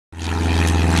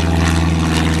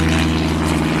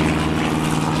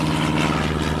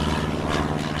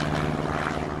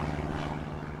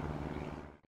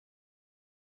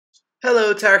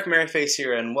Hello, Tarek Merryface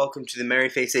here, and welcome to the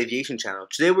Merryface Aviation channel.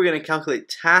 Today we're going to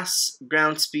calculate TAS,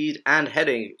 ground speed, and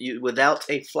heading without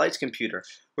a flight computer.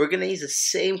 We're going to use the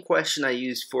same question I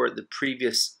used for the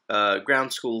previous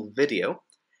ground school video.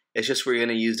 It's just we're going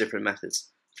to use different methods.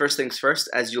 First things first,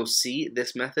 as you'll see,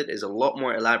 this method is a lot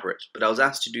more elaborate, but I was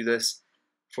asked to do this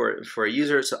for a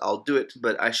user, so I'll do it,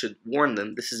 but I should warn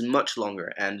them, this is much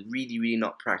longer and really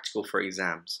not practical for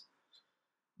exams.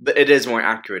 But it is more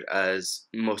accurate, as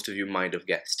most of you might have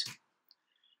guessed.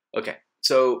 Okay,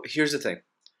 so here's the thing.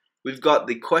 We've got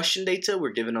the question data we're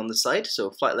given on the site.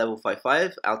 So flight level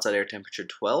 55, outside air temperature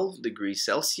 12 degrees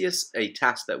Celsius, a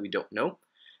task that we don't know.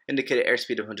 Indicated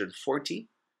airspeed of 140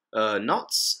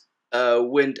 knots.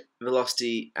 Wind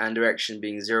velocity and direction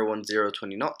being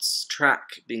 01020 knots. Track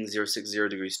being 060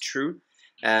 degrees true.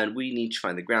 And we need to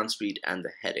find the ground speed and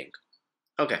the heading.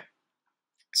 Okay.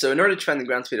 So in order to find the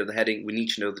ground speed of the heading, we need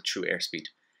to know the true airspeed.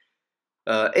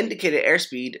 Indicated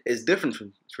airspeed is different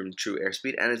from true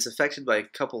airspeed, and it's affected by a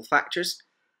couple factors.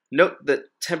 Note that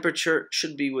temperature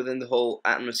should be within the whole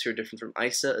atmosphere, different from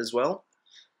ISA as well.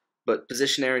 But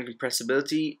position error and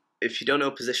compressibility, if you don't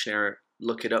know position error,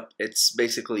 look it up. It's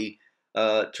basically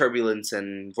turbulence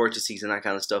and vortices and that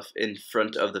kind of stuff in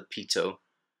front of the pitot,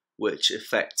 which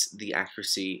affects the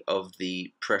accuracy of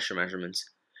the pressure measurements.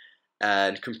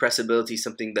 And compressibility is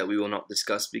something that we will not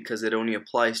discuss because it only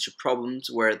applies to problems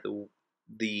where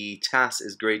the TAS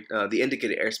is great, the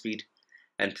indicated airspeed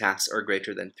and TAS are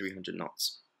greater than 300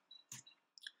 knots.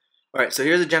 Alright, so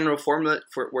here's a general formula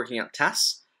for working out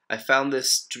TAS. I found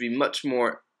this to be much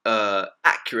more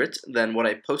accurate than what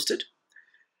I posted.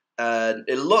 And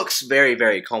it looks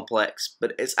very complex,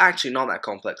 but it's actually not that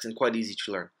complex and quite easy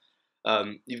to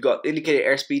learn. You've got indicated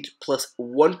airspeed plus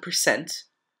 1%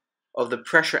 of the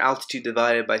pressure altitude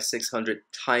divided by 600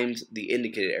 times the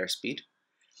indicated airspeed,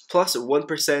 plus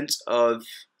 1% of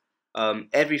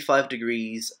every 5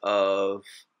 degrees of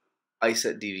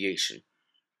ISA deviation.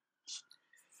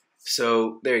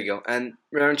 So there you go. And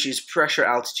remember to use pressure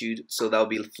altitude, so that'll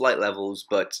be flight levels,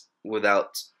 but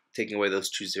without taking away those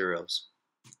two zeros.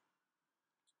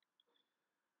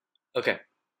 Okay,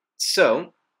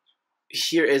 so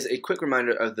here is a quick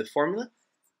reminder of the formula.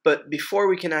 But before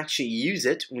we can actually use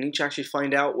it, we need to actually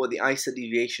find out what the ISA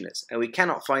deviation is. And we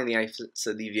cannot find the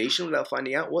ISA deviation without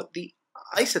finding out what the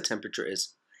ISA temperature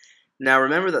is. Now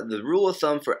remember that the rule of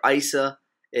thumb for ISA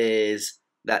is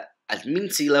that at mean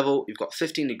sea level, you've got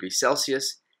 15 degrees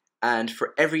Celsius, and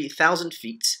for every 1,000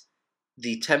 feet,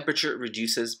 the temperature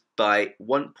reduces by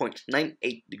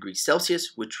 1.98 degrees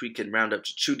Celsius, which we can round up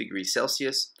to 2 degrees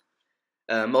Celsius.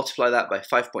 Multiply that by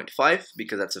 5.5,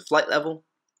 because that's a flight level.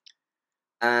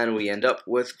 And we end up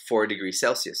with 4 degrees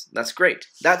Celsius. That's great.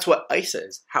 That's what ISA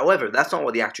is. However, that's not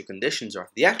what the actual conditions are.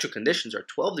 The actual conditions are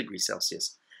 12 degrees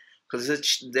Celsius because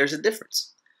there's a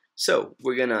difference. So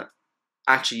we're going to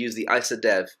actually use the ISA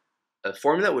dev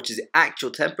formula, which is the actual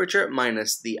temperature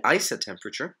minus the ISA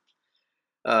temperature,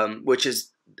 and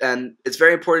it's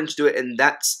very important to do it in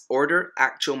that order,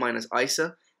 actual minus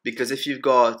ISA, because if you've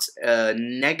got a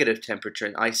negative temperature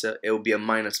in ISA, it will be a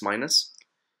minus.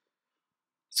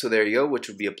 So there you go, which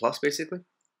would be a plus basically.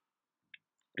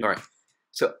 Alright,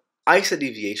 so ISA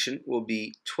deviation will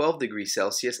be 12 degrees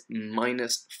Celsius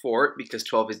minus 4, because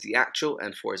 12 is the actual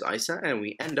and 4 is ISA, and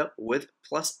we end up with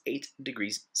plus 8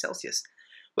 degrees Celsius.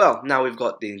 Well, now we've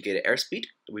got the indicated airspeed,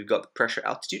 we've got the pressure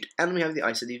altitude, and we have the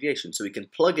ISA deviation. So we can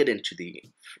plug it into the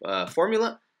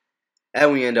formula,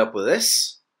 and we end up with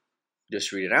this.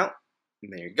 Just read it out.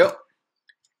 There you go.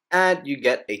 And you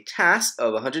get a TAS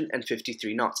of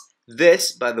 153 knots.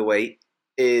 This, by the way,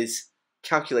 is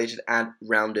calculated and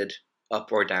rounded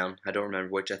up or down. I don't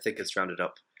remember which. I think it's rounded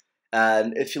up.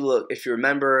 And if you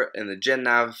remember in the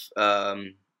GenNav,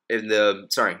 in the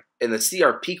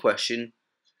CRP question,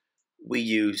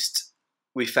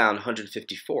 we found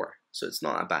 154. So it's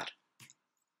not that bad.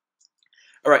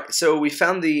 All right. So we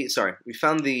found the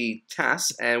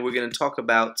TAS, and we're going to talk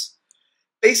about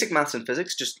basic maths and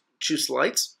physics. Just 2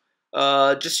 slides,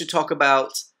 just to talk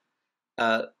about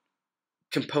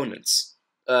components,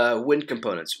 wind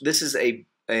components. This is a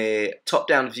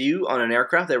top-down view on an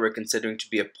aircraft that we're considering to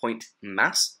be a point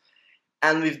mass,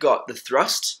 and we've got the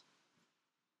thrust,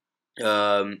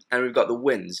 and we've got the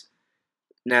winds.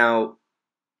 Now,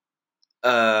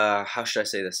 how should I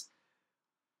say this?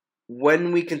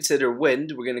 When we consider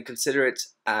wind, we're going to consider it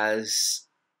as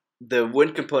the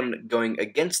wind component going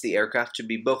against the aircraft to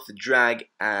be both the drag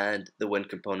and the wind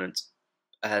component,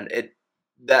 and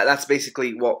that's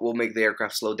basically what will make the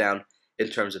aircraft slow down in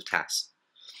terms of TAS.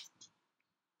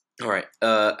 Alright,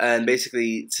 and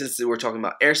basically, since we're talking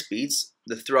about airspeeds,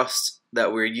 the thrust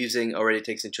that we're using already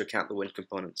takes into account the wind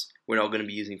components. We're not going to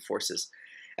be using forces.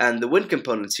 And the wind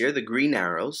components here, the green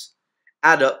arrows,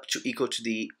 add up to equal to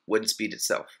the wind speed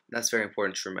itself. That's very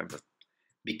important to remember,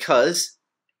 because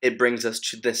it brings us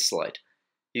to this slide.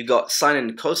 You've got sine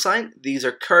and cosine. These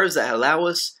are curves that allow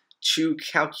us to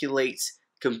calculate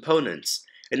components.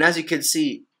 And as you can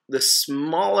see, the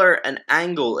smaller an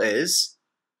angle is,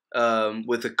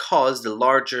 with the cos, the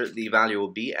larger the value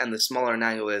will be, and the smaller an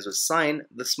angle is with sine,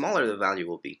 the smaller the value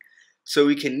will be. So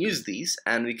we can use these,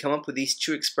 and we come up with these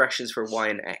two expressions for y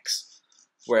and x,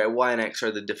 where y and x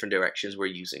are the different directions we're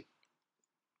using.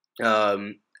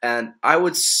 And I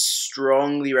would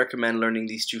strongly recommend learning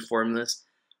these two formulas.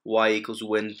 Y equals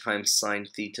wind times sine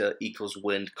theta equals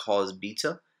wind cos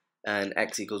beta, and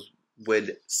x equals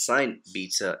wind sine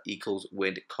beta equals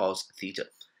wind cos theta.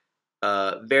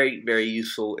 Very, very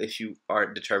useful if you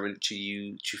are determined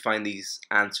to find these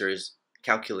answers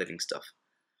calculating stuff.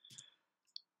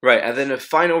 Right, and then a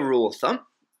final rule of thumb,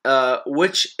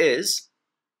 which is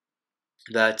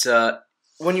that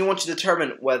when you want to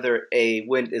determine whether a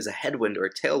wind is a headwind or a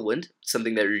tailwind,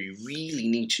 something that you really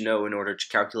need to know in order to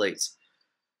calculate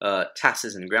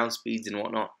TASs and ground speeds and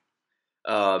whatnot,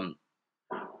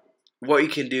 what you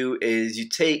can do is you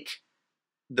take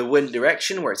the wind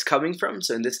direction where it's coming from,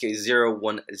 so in this case 0,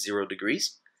 1, 0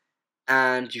 degrees,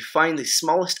 and you find the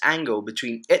smallest angle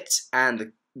between it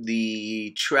and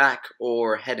the track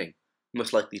or heading,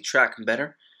 most likely track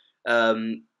better,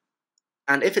 and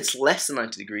if it's less than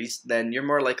 90 degrees, then you're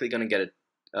more likely going to get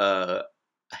a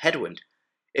headwind.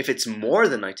 If it's more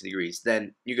than 90 degrees,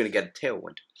 then you're going to get a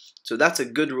tailwind. So that's a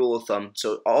good rule of thumb.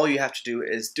 So all you have to do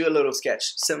is do a little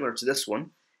sketch similar to this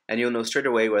one, and you'll know straight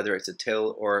away whether it's a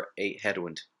tail or a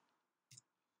headwind.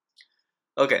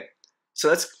 Okay, so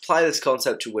let's apply this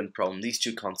concept to wind problem, these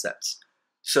two concepts.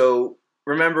 So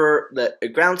remember that a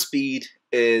ground speed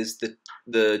is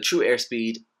the true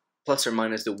airspeed plus or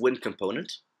minus the wind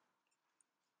component.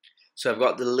 So I've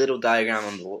got the little diagram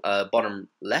on the bottom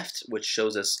left, which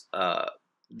shows us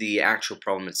the actual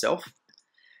problem itself.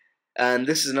 And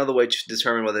this is another way to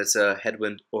determine whether it's a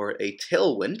headwind or a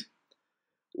tailwind,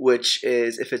 which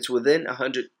is if it's within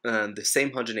the same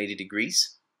 180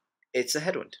 degrees, it's a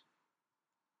headwind.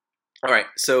 Alright,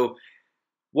 so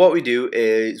what we do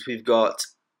is we've got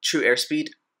true airspeed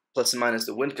plus and minus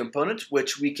the wind component,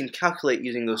 which we can calculate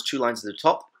using those two lines at the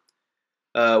top.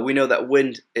 We know that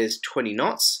wind is 20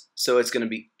 knots, so it's going to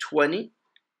be 20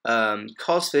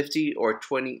 cos 50 or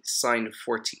 20 sine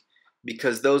 40,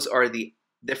 because those are the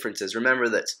differences. Remember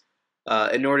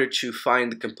that in order to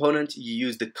find the component, you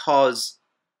use the cos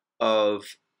of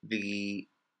the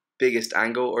biggest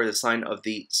angle or the sine of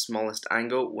the smallest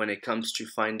angle when it comes to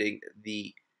finding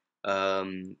the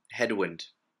headwind.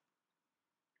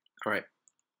 Alright,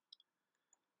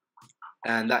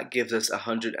 and that gives us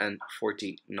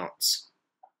 140 knots.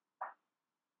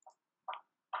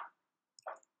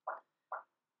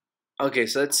 Okay,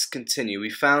 so let's continue. We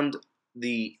found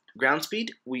the ground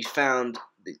speed, we found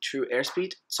the true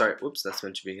airspeed. Sorry, whoops, that's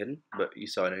meant to be hidden, but you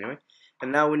saw it anyway.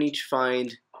 And now we need to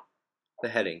find the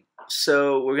heading.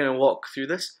 So we're going to walk through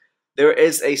this. There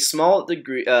is a small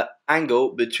degree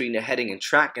angle between the heading and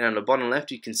track, and on the bottom left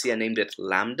you can see I named it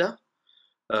lambda,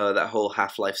 that whole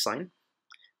half-life sign,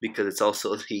 because it's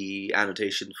also the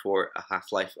annotation for a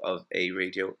half-life of a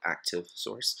radioactive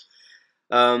source.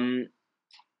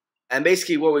 And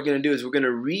basically what we're going to do is we're going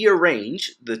to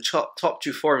rearrange the top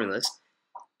two formulas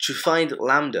to find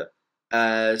lambda.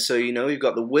 So you know, you've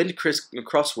got the wind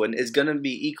crosswind is going to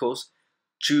be equals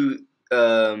to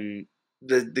the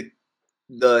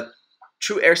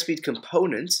true airspeed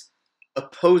components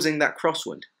opposing that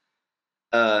crosswind.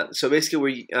 So basically,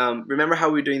 we remember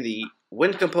how we're doing the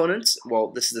wind components.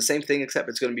 Well, this is the same thing, except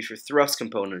it's going to be for thrust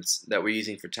components that we're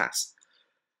using for TAS.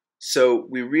 So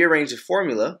we rearrange the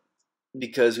formula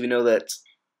because we know that,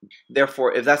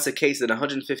 therefore, if that's the case, then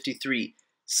 153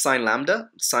 sine lambda,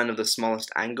 sine of the smallest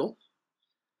angle,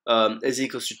 is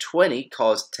equals to 20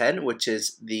 cos 10, which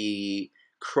is the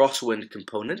crosswind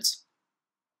component.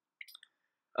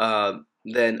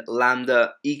 Then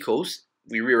lambda equals,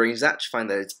 we rearrange that to find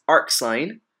that it's arc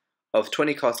sine of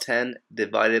 20 cos 10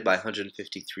 divided by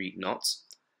 153 knots.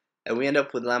 And we end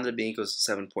up with lambda being equals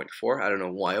to 7.4. I don't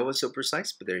know why I was so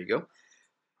precise, but there you go.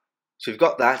 So we've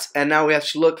got that, and now we have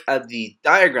to look at the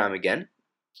diagram again,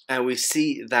 and we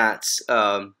see that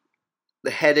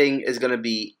the heading is going to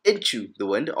be into the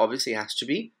wind, obviously it has to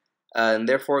be, and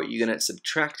therefore you're going to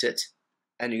subtract it,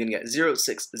 and you're going to get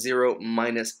 0.60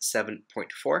 minus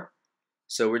 7.4.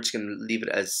 So we're just going to leave it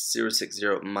as 060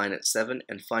 minus 7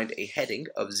 and find a heading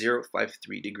of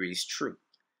 053 degrees true.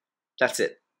 That's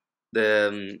it.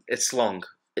 It's long.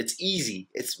 It's easy.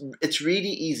 It's really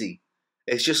easy.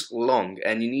 It's just long,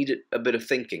 and you need a bit of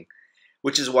thinking,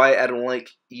 which is why I don't like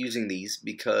using these,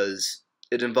 because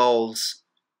it involves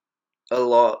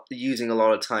using a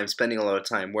lot of time, spending a lot of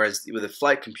time, whereas with a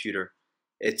flight computer,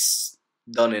 it's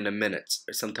done in a minute,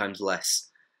 or sometimes less.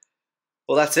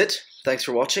 Well, that's it. Thanks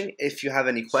for watching. If you have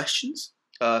any questions,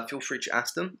 feel free to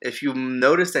ask them. If you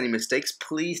noticed any mistakes,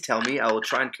 please tell me. I will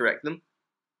try and correct them.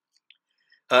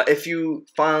 If you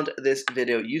found this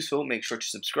video useful, make sure to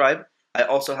subscribe. I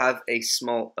also have a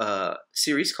small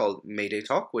series called Mayday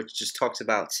Talk, which just talks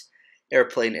about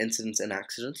airplane incidents and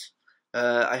accidents.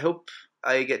 I hope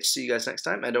I get to see you guys next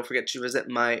time, and don't forget to visit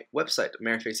my website,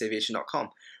 merryfaceaviation.com,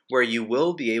 where you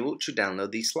will be able to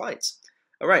download these slides.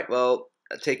 Alright, well,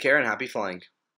 take care and happy flying.